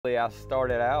I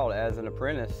started out as an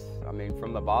apprentice,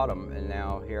 from the bottom, and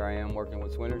now here I am working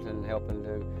with Swinnerton and helping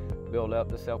to build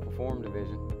up the self-perform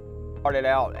division. Started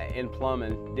out in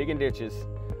plumbing, digging ditches,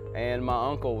 and my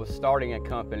uncle was starting a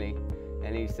company,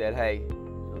 and he said, "Hey,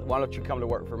 why don't you come to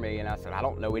work for me?" And I said, "I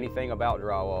don't know anything about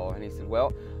drywall." And he said,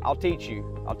 "Well, I'll teach you.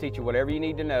 I'll teach you whatever you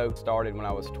need to know." Started when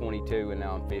I was 22 and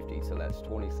now I'm 50, so that's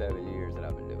 27 years that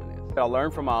I've been doing this. I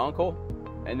learned from my uncle,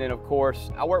 and then of course,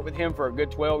 I worked with him for a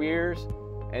good 12 years.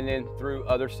 And then through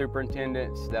other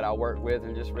superintendents that I worked with,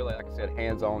 and just really, like I said,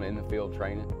 hands-on in the field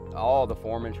training. All the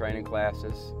foreman training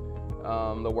classes,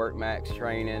 the Work Max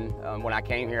training. When I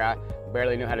came here, I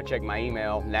barely knew how to check my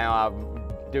email. Now I'm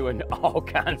doing all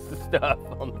kinds of stuff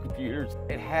on the computers.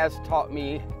 It has taught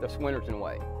me the Swinnerton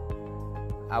way.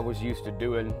 I was used to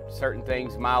doing certain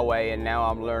things my way, and now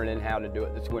I'm learning how to do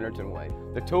it the Swinnerton way.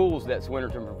 The tools that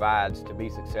Swinnerton provides to be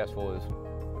successful is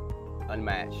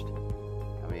unmatched.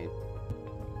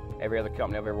 Every other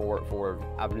company I've ever worked for,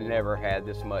 I've never had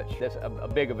this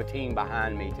big of a team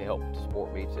behind me to help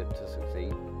support me to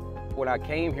succeed. When I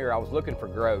came here, I was looking for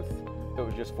growth. It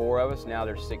was just 4 of us, now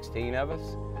there's 16 of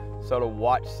us. So to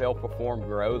watch self-perform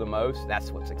grow the most,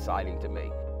 that's what's exciting to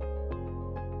me.